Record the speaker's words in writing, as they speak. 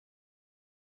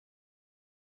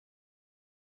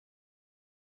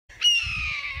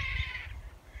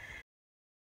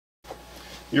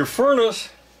Your furnace,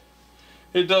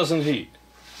 it doesn't heat.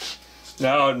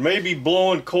 Now it may be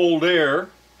blowing cold air,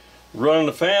 running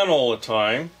the fan all the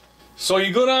time. So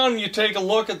you go down and you take a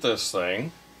look at this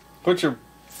thing. What you're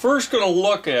first going to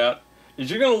look at is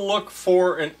you're going to look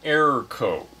for an error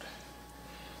code.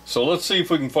 So let's see if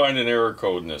we can find an error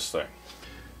code in this thing.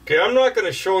 Okay, I'm not going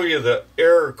to show you the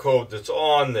error code that's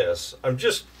on this. I'm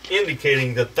just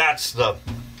indicating that that's the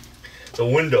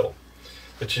window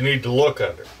that you need to look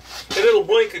under. And it'll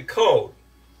blink a code.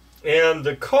 And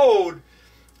the code,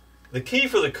 the key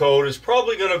for the code is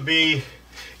probably going to be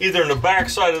either in the back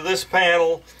side of this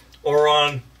panel or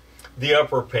on the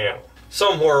upper panel.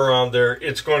 Somewhere around there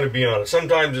it's going to be on it.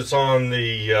 Sometimes it's on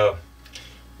the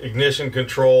ignition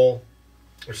control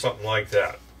or something like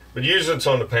that. But usually it's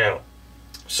on the panel.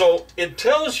 So it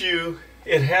tells you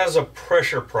it has a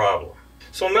pressure problem.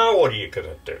 So now what are you going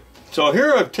to do? So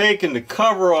here I've taken the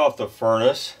cover off the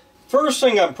furnace. First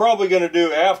thing I'm probably going to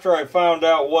do after I found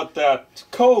out what that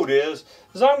code is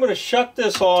I'm going to shut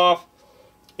this off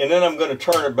and then I'm going to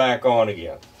turn it back on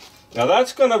again. Now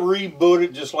that's going to reboot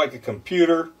it just like a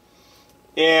computer,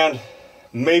 and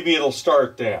maybe it'll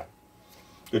start then.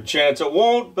 Good chance it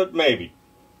won't, but maybe.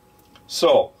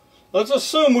 So let's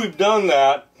assume we've done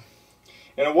that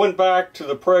and it went back to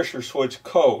the pressure switch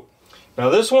code. Now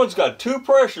this one's got two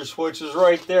pressure switches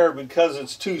right there because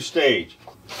it's two-stage.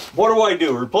 What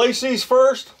do? Replace these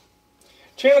first?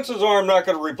 Chances are I'm not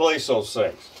going to replace those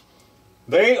things.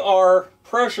 They are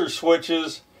pressure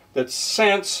switches that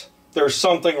sense there's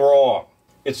something wrong.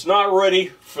 It's not ready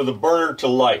for the burner to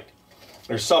light.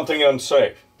 There's something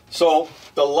unsafe. So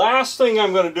the last thing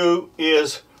I'm going to do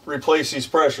is replace these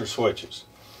pressure switches.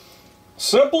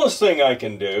 Simplest thing I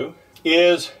can do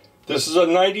is, this is a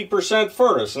 90%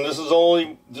 furnace and this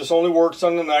only works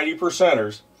on the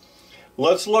 90%ers.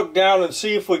 Let's look down and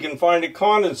see if we can find a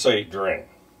condensate drain,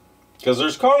 because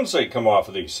there's condensate come off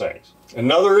of these things.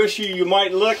 Another issue you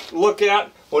might look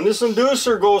at, when this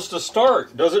inducer goes to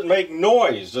start, does it make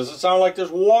noise? Does it sound like there's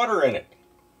water in it?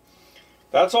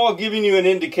 That's all giving you an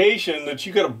indication that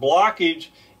you got a blockage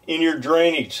in your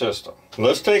drainage system.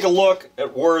 Let's take a look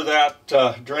at where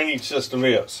that drainage system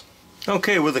is.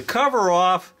 Okay, with the cover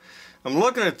off, I'm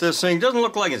looking at this thing. It doesn't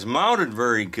look like it's mounted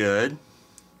very good.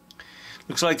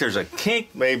 Looks like there's a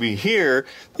kink maybe here.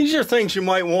 These are things you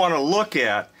might want to look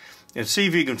at and see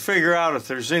if you can figure out if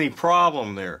there's any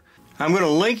problem there. I'm going to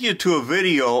link you to a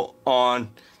video on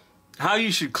how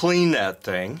you should clean that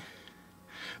thing,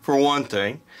 for one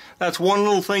thing. That's one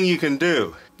little thing you can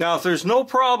do. Now if there's no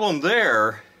problem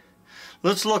there,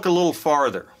 let's look a little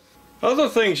farther. Other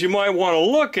things you might want to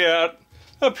look at,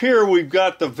 up here we've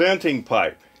got the venting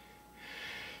pipe.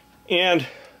 And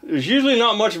there's usually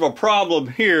not much of a problem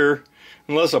here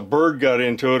unless a bird got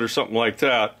into it or something like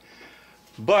that.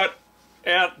 But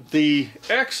at the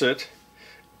exit,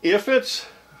 if it's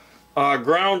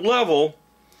ground level,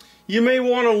 you may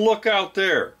want to look out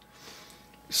there.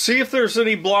 See if there's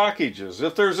any blockages.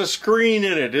 If there's a screen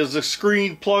in it, is the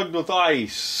screen plugged with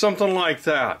ice? Something like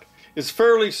that. It's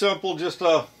fairly simple, just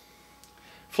a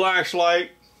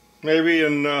flashlight maybe,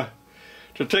 and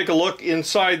to take a look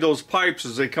inside those pipes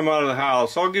as they come out of the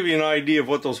house. I'll give you an idea of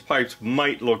what those pipes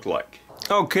might look like.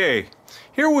 Okay,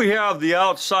 here we have the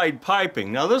outside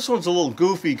piping. Now this one's a little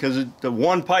goofy because the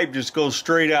one pipe just goes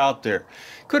straight out there.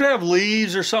 Could have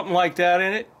leaves or something like that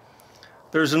in it.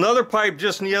 There's another pipe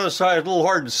just on the other side. It's a little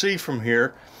hard to see from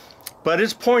here, but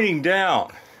it's pointing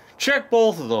down. Check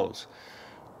both of those.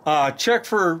 Check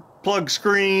for plug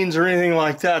screens or anything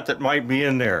like that that might be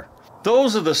in there.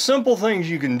 Those are the simple things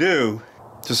you can do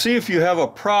to see if you have a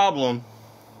problem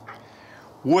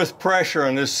with pressure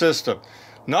in this system.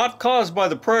 Not caused by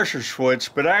the pressure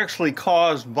switch, but actually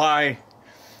caused by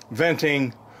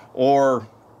venting or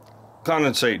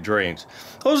condensate drains.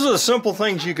 Those are the simple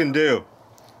things you can do.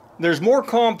 There's more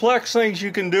complex things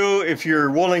you can do if you're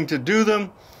willing to do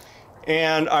them,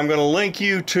 and I'm going to link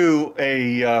you to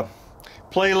a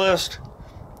playlist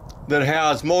that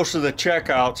has most of the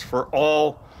checkouts for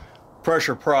all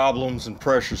pressure problems and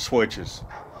pressure switches.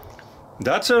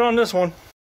 That's it on this one.